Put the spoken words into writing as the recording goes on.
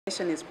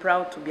Is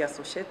proud to be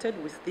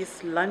associated with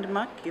this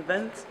landmark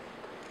event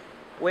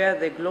where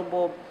the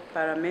Global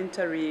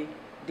Parliamentary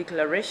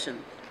Declaration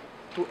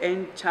to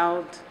End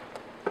Child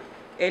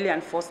Early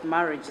and Forced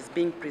Marriage is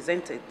being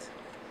presented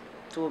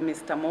to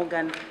Mr.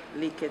 Morgan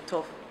Lee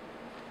Ketoff,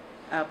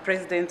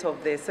 President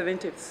of the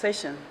 70th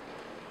session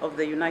of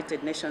the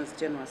United Nations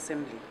General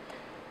Assembly.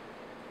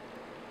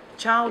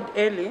 Child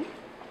early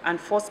and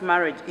forced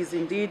marriage is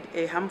indeed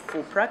a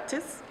harmful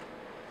practice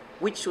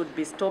which should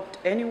be stopped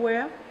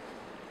anywhere,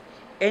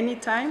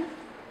 anytime,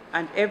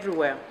 and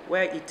everywhere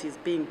where it is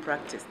being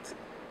practiced.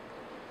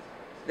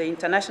 The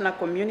international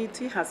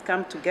community has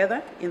come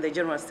together in the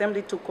General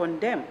Assembly to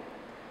condemn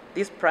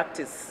this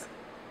practice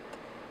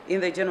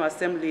in the General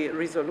Assembly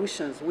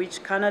resolutions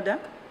which Canada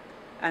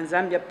and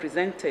Zambia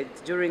presented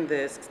during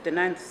the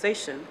 69th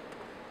session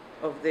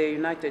of the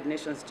United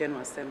Nations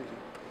General Assembly.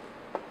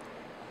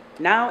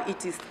 Now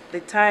it is the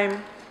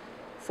time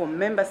for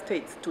member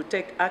states to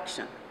take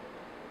action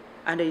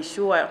and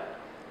ensure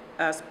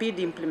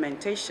speedy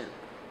implementation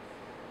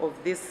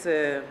of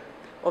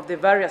the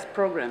various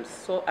programs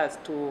so as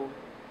to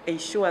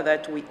ensure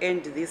that we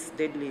end this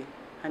deadly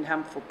and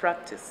harmful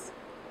practice.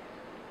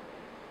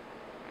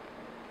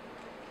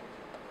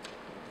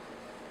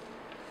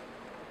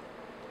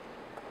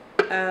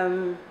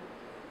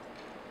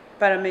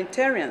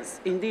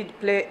 Parliamentarians indeed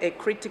play a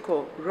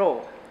critical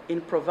role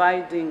in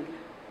providing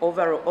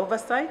overall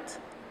oversight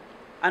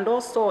and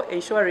also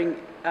ensuring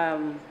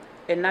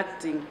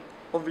enacting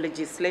of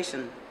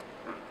legislation,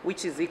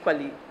 which is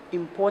equally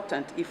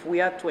important if we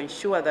are to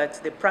ensure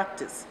that the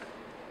practice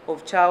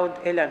of child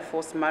early and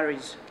forced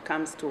marriage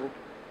comes to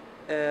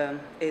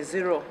a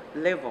zero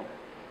level.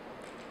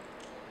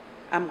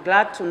 I'm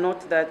glad to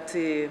note that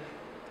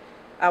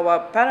our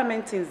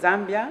parliament in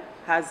Zambia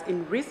has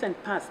in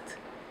recent past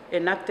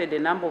enacted a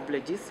number of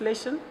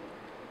legislation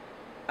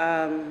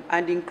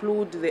and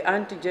include the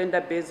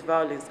Anti-Gender-Based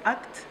Violence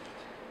Act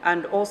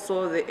and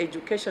also the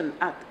Education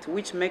Act,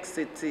 which makes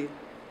it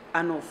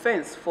an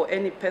offense for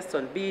any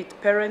person, be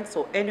it parents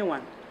or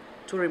anyone,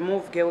 to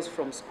remove girls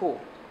from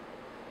school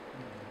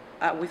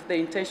with the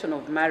intention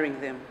of marrying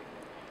them.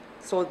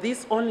 So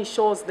this only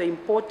shows the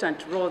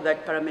important role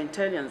that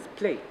parliamentarians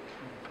play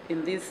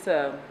in this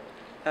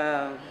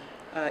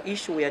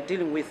issue we are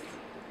dealing with,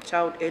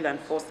 child early and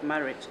forced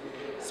marriage.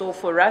 So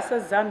for us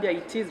as Zambia,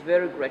 it is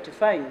very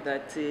gratifying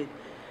that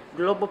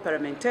Global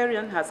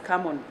Parliamentarian has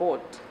come on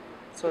board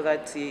so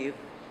that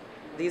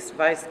this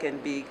vice can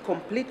be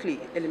completely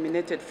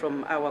eliminated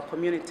from our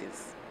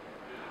communities.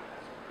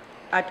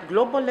 At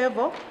global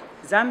level,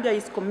 Zambia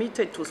is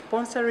committed to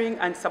sponsoring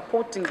and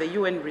supporting the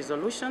UN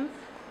resolution,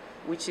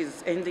 which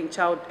is ending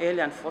child early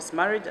and forced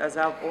marriage, as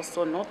I've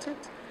also noted.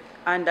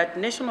 And at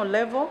national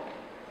level,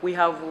 we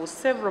have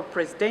several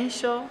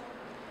presidential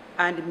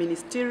and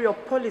ministerial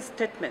policy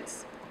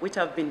statements which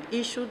have been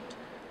issued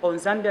on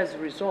Zambia's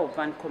resolve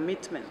and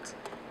commitment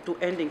to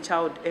ending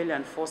child early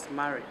and forced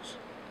marriage.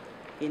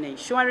 In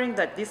ensuring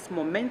that this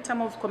momentum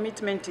of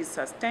commitment is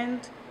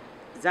sustained,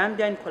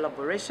 Zambia, in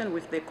collaboration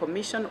with the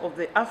Commission of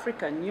the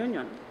African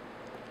Union,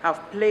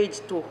 have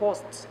pledged to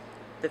host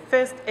the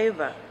first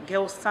ever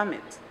Girls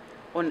Summit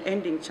on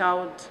ending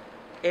child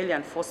early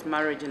and forced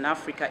marriage in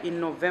Africa in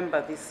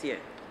November this year.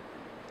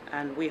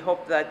 And we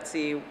hope that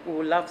we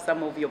will have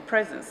some of your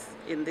presence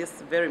in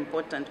this very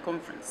important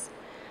conference.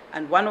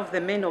 And one of the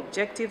main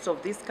objectives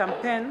of this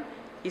campaign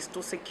is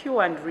to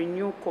secure and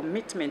renew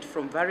commitment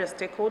from various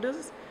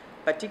stakeholders,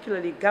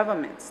 particularly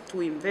governments,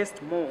 to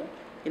invest more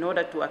in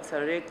order to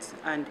accelerate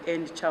and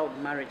end child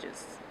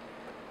marriages.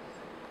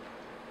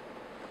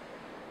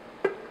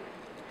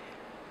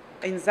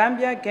 In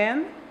Zambia,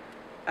 again,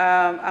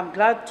 I'm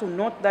glad to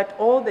note that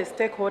all the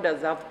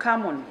stakeholders have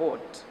come on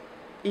board,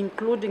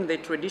 including the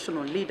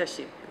traditional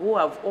leadership, who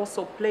have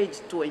also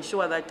pledged to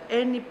ensure that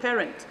any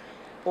parent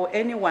or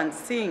anyone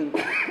seeing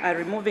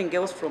removing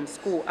girls from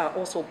school are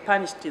also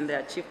punished in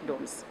their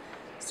chiefdoms.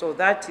 So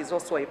that is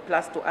also a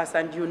plus to us.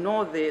 And you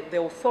know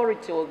the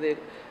authority or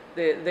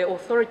the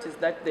authorities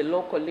that the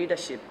local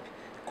leadership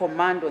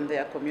command on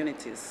their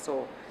communities.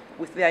 So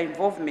with their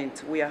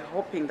involvement, we are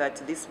hoping that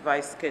this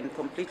vice can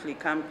completely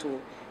come to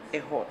a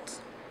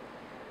halt.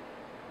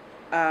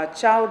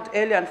 Child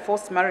early and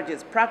forced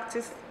marriages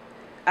practice.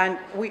 And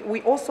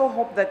we also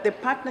hope that the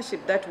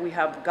partnership that we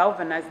have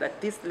galvanized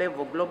at this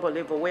level, global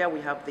level, where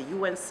we have the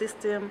UN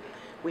system,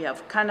 we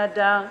have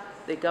Canada,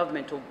 the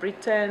government of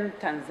Britain,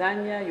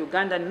 Tanzania,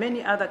 Uganda, and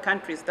many other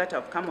countries that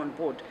have come on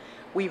board,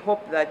 we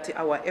hope that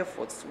our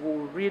efforts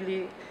will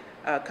really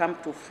come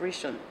to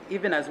fruition,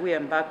 even as we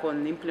embark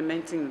on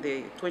implementing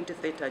the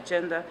 2030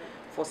 Agenda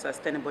for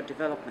Sustainable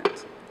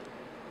Development.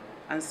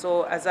 And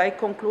so as I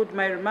conclude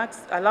my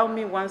remarks, allow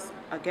me once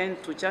again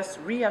to just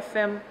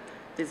reaffirm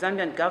the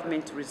Zambian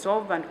government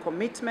resolve and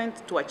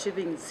commitment to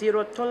achieving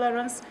zero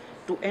tolerance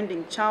to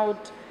ending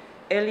child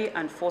early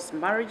and forced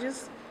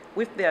marriages.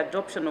 With the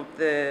adoption of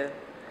the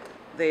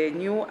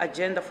new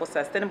Agenda for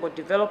Sustainable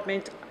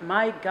Development,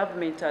 my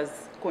government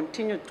has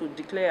continued to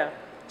declare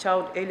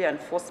child early and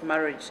forced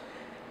marriage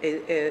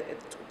a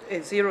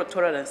zero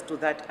tolerance to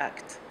that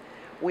act.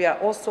 We are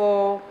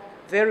also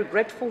very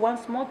grateful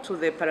once more to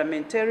the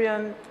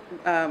Parliamentarian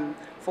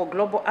for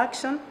Global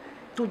Action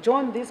to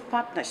join this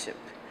partnership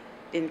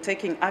in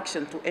taking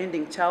action to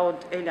ending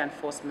child, early and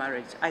forced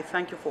marriage. I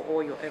thank you for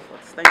all your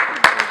efforts. Thank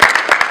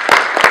you.